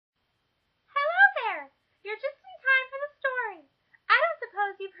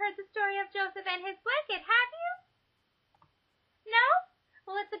and his blanket, have you? No?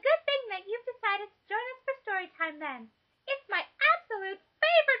 Well, it's a good thing that you've decided to join us for story time then. It's my absolute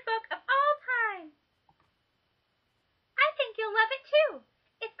favorite book of all time. I think you'll love it too.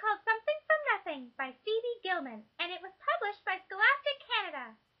 It's called Something from Nothing by Phoebe Gilman, and it was published by Scholastic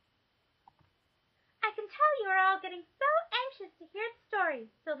Canada. I can tell you are all getting so anxious to hear the story,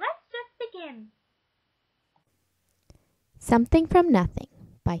 so let's just begin. Something from Nothing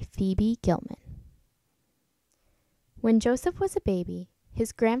by Phoebe Gilman. When Joseph was a baby,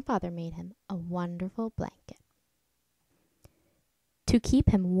 his grandfather made him a wonderful blanket to keep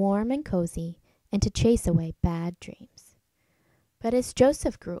him warm and cozy and to chase away bad dreams. But as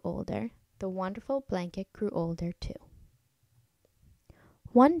Joseph grew older, the wonderful blanket grew older too.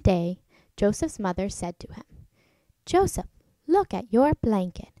 One day, Joseph's mother said to him, "Joseph, look at your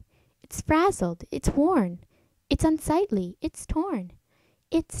blanket. It's frazzled, it's worn, it's unsightly, it's torn.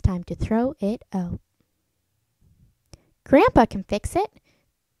 It's time to throw it out." "Grandpa can fix it,"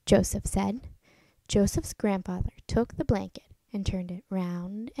 Joseph said. Joseph's grandfather took the blanket and turned it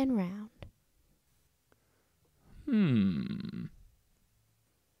round and round.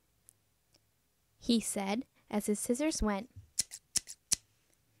 He said as his scissors went,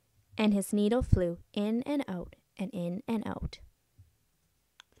 and his needle flew in and out and in and out.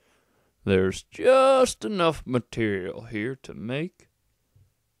 "There's just enough material here to make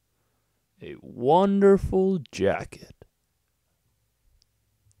a wonderful jacket."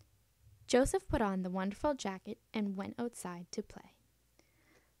 Joseph put on the wonderful jacket and went outside to play.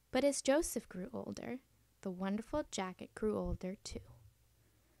 But as Joseph grew older, the wonderful jacket grew older too.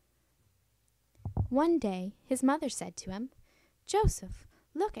 One day, his mother said to him, "Joseph,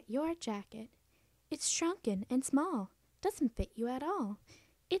 look at your jacket. It's shrunken and small, doesn't fit you at all.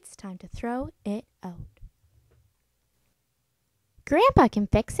 It's time to throw it out." "Grandpa can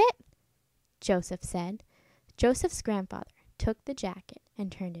fix it," Joseph said. Joseph's grandfather took the jacket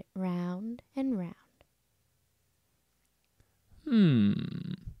and turned it round and round.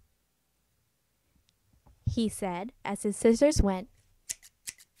 He said as his scissors went,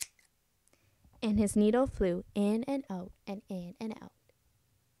 and his needle flew in and out and in and out.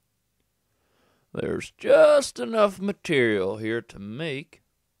 "There's just enough material here to make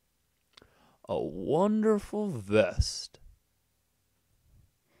a wonderful vest."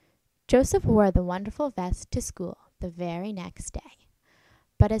 Joseph wore the wonderful vest to school the very next day.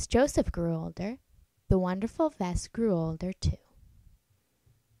 But as Joseph grew older, the wonderful vest grew older too.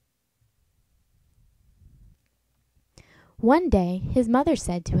 One day, his mother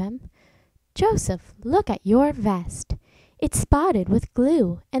said to him, "Joseph, look at your vest. It's spotted with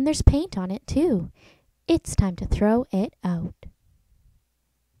glue, and there's paint on it too. It's time to throw it out."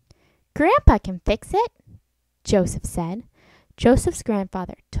 "Grandpa can fix it," Joseph said. Joseph's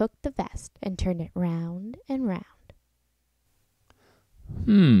grandfather took the vest and turned it round and round.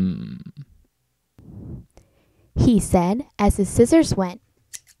 He said as his scissors went,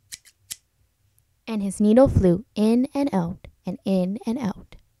 and his needle flew in and out and in and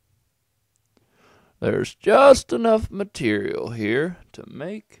out. "There's just enough material here to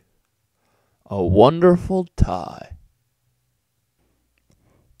make a wonderful tie."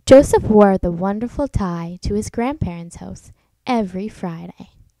 Joseph wore the wonderful tie to his grandparents' house every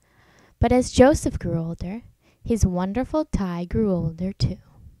Friday. But as Joseph grew older, his wonderful tie grew older too.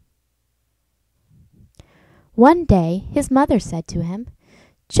 One day, his mother said to him,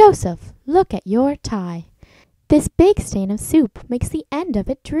 "Joseph, look at your tie. This big stain of soup makes the end of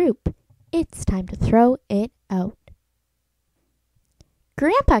it droop. It's time to throw it out."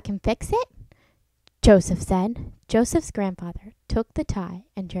 "Grandpa can fix it," Joseph said. Joseph's grandfather took the tie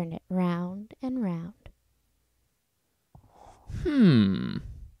and turned it round and round.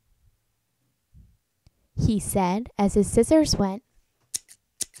 He said as his scissors went,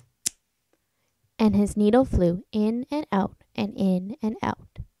 and his needle flew in and out and in and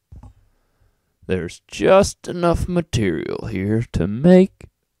out. "There's just enough material here to make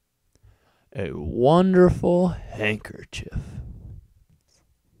a wonderful handkerchief."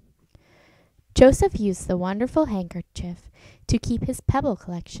 Joseph used the wonderful handkerchief to keep his pebble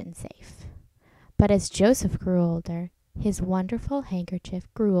collection safe. But as Joseph grew older, his wonderful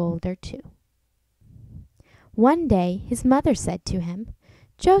handkerchief grew older too. One day, his mother said to him,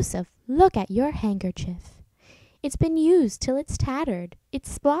 "Joseph, look at your handkerchief. It's been used till it's tattered, it's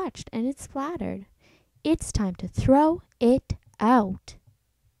splotched and it's splattered. It's time to throw it out."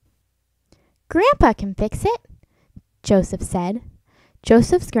 "Grandpa can fix it," Joseph said.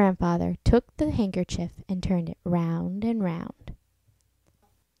 Joseph's grandfather took the handkerchief and turned it round and round.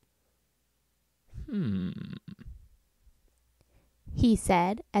 He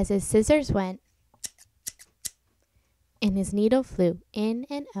said as his scissors went, and his needle flew in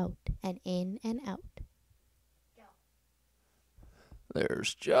and out and in and out.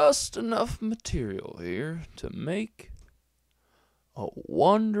 There's just enough material here to make a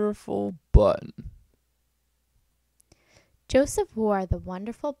wonderful button. Joseph wore the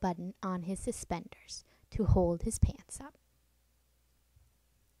wonderful button on his suspenders to hold his pants up.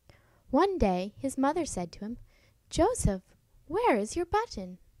 One day his mother said to him, "Joseph, where is your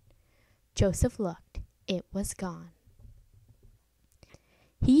button?" Joseph looked. It was gone.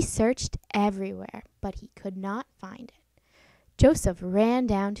 He searched everywhere, but he could not find it. Joseph ran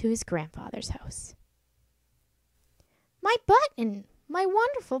down to his grandfather's house. "My button! My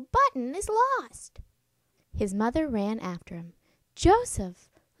wonderful button is lost!" His mother ran after him. "Joseph,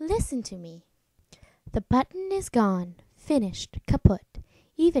 listen to me. The button is gone, finished, kaput.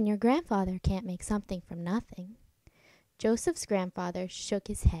 Even your grandfather can't make something from nothing." Joseph's grandfather shook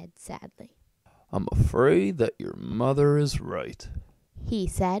his head sadly. I'm afraid that your mother is right, he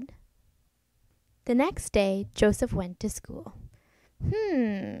said. The next day, Joseph went to school.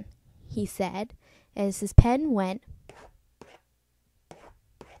 He said, as his pen went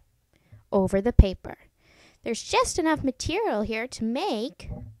over the paper. "There's just enough material here to make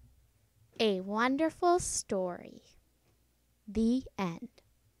a wonderful story." The end.